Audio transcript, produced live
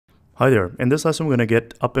Hi there. In this lesson, we're going to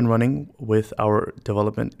get up and running with our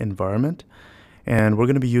development environment. And we're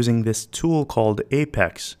going to be using this tool called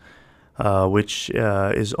Apex, which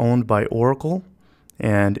is owned by Oracle.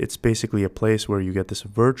 And it's basically a place where you get this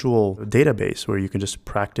virtual database where you can just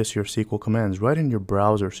practice your SQL commands right in your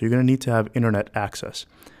browser. So you're going to need to have internet access.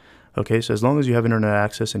 Okay, so as long as you have internet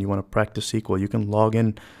access and you want to practice SQL, you can log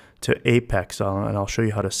in to Apex, and I'll show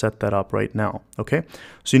you how to set that up right now. Okay,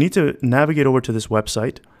 so you need to navigate over to this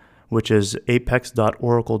website, which is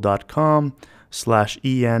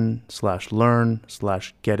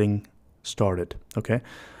apex.oracle.com/en/learn/getting started. Okay,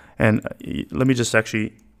 and let me just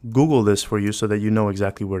actually Google this for you so that you know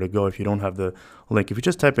exactly where to go if you don't have the link. If you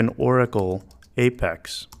just type in Oracle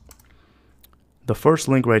Apex, the first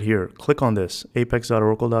link right here, click on this,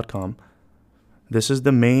 apex.oracle.com. This is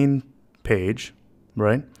the main page,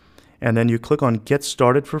 right? And then you click on Get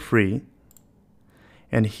Started for free.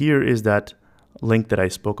 And here is that link that I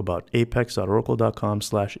spoke about,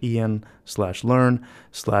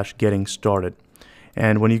 apex.oracle.com/en/learn/getting started.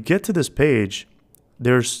 And when you get to this page,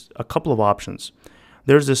 there's a couple of options.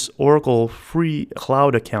 There's this Oracle free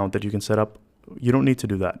cloud account that you can set up. You don't need to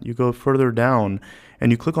do that. You go further down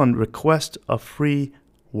and you click on Request a Free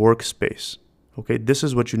Workspace. Okay, this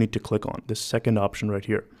is what you need to click on, this second option right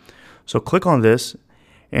here. So click on this,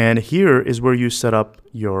 and here is where you set up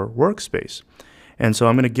your workspace. And so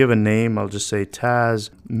I'm going to give a name. I'll just say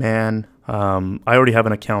Taz Man. I already have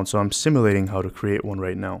an account, so I'm simulating how to create one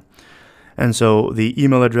right now. And so the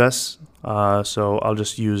email address, so I'll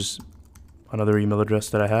just use another email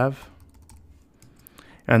address that I have.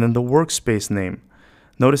 And then the workspace name.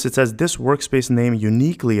 Notice it says this workspace name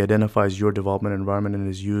uniquely identifies your development environment and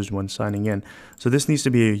is used when signing in. So this needs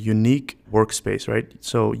to be a unique workspace, right?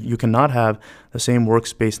 So you cannot have the same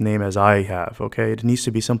workspace name as I have, okay? It needs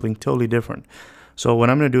to be something totally different. So what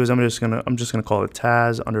I'm going to do is I'm just going to call it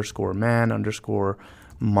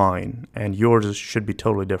Taz_man_mine, and yours should be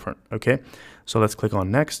totally different, okay? So let's click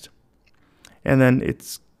on next. And then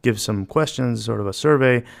it gives some questions, sort of a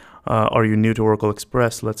survey. Are you new to Oracle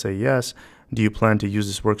Express? Let's say yes. Do you plan to use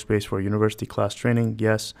this workspace for university class training?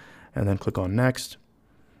 Yes. And then click on next.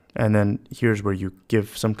 And then here's where you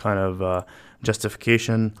give some kind of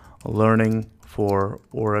justification, learning for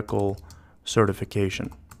Oracle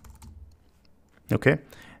certification. Okay,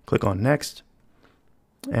 click on next.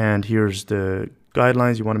 And here's the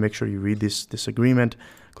guidelines. You want to make sure you read this agreement.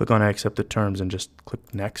 Click on I accept the terms and just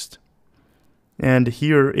click next. And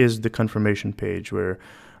here is the confirmation page where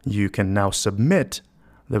you can now submit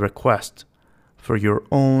the request for your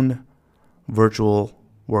own virtual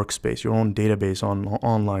workspace, your own database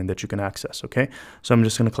online that you can access, okay? So I'm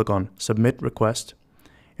just going to click on Submit Request,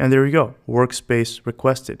 and there you go, Workspace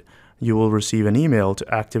requested. You will receive an email to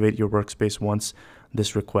activate your workspace once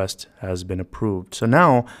this request has been approved. So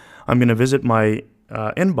now I'm going to visit my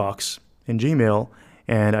inbox in Gmail,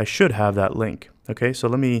 and I should have that link, okay? So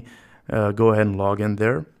let me go ahead and log in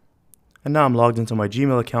there. And now I'm logged into my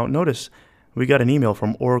Gmail account. Notice we got an email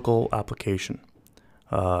from Oracle Application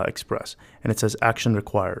Express, and it says action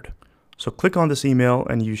required. So click on this email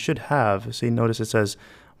and you should have, see, notice it says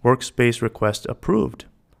workspace request approved.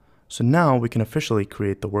 So now we can officially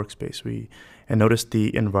create the workspace. And notice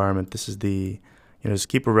the environment. This is the, just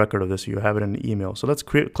keep a record of this so you have it in the email. So let's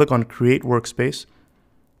click on create workspace,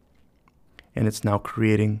 and it's now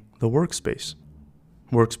creating the workspace.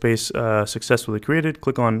 Workspace successfully created.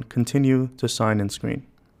 Click on continue to sign in screen.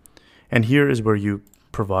 And here is where you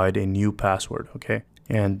provide a new password, okay?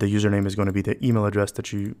 And the username is going to be the email address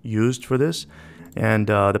that you used for this. And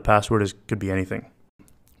the password could be anything.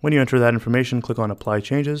 When you enter that information, click on apply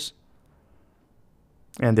changes.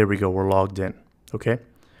 And there we go, we're logged in, okay?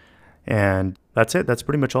 And that's it. That's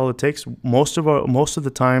pretty much all it takes. Most of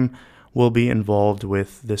the time will be involved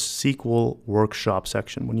with this SQL workshop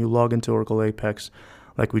section. When you log into Oracle Apex,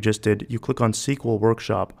 like we just did, you click on SQL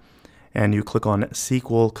Workshop and you click on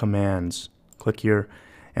SQL Commands. Click here,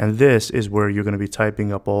 and this is where you're going to be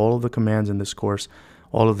typing up all of the commands in this course,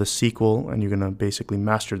 all of the SQL, and you're going to basically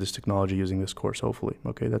master this technology using this course, hopefully.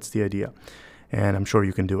 Okay, that's the idea, and I'm sure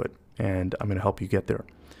you can do it, and I'm going to help you get there.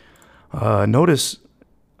 Notice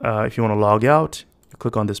if you want to log out, you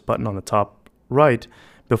click on this button on the top right.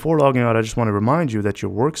 Before logging out, I just want to remind you that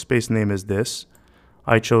your workspace name is this.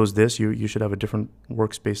 I chose this. You should have a different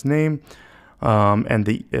workspace name. And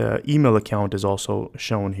the email account is also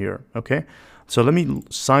shown here. Okay, so let me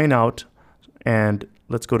sign out, and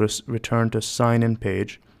let's go to return to sign in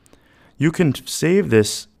page. You can save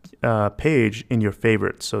this page in your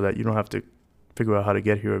favorites so that you don't have to figure out how to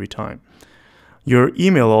get here every time. Your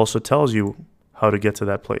email also tells you how to get to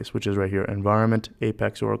that place, which is right here, environment,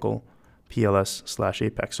 Apex, Oracle,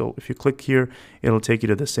 pls/apex. So if you click here, it'll take you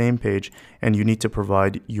to the same page, and you need to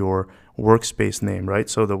provide your workspace name, right?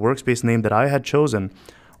 So the workspace name that I had chosen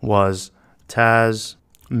was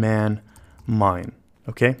Tasman Mine,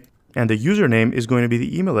 okay? And the username is going to be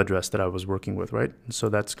the email address that I was working with, right? So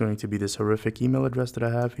that's going to be this horrific email address that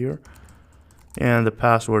I have here. And the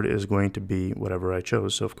password is going to be whatever I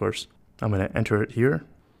chose. So of course, I'm going to enter it here.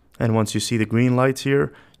 And once you see the green lights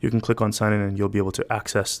here, you can click on sign in and you'll be able to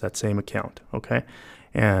access that same account, okay?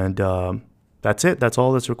 And that's it. That's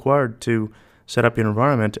all that's required to set up your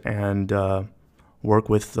environment and work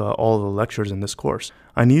with all the lectures in this course.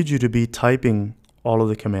 I need you to be typing all of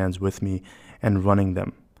the commands with me and running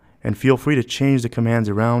them. And feel free to change the commands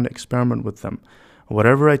around, experiment with them.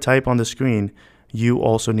 Whatever I type on the screen, you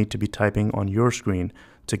also need to be typing on your screen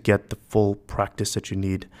to get the full practice that you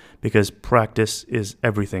need, because practice is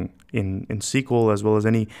everything in SQL as well as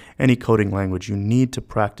any coding language. You need to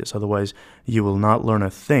practice, otherwise you will not learn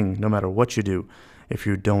a thing no matter what you do if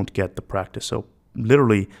you don't get the practice. So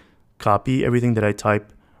literally copy everything that I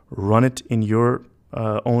type, run it in your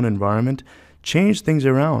own environment, change things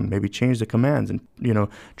around, maybe change the commands, and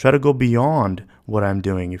try to go beyond what I'm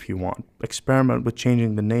doing if you want. Experiment with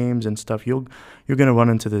changing the names and stuff. You're going to run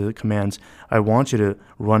into the commands. I want you to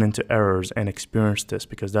run into errors and experience this,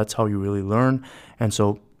 because that's how you really learn. And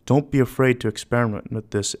so don't be afraid to experiment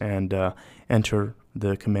with this and enter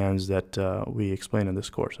the commands that we explain in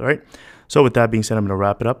this course. All right. So with that being said, I'm going to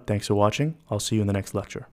wrap it up. Thanks for watching. I'll see you in the next lecture.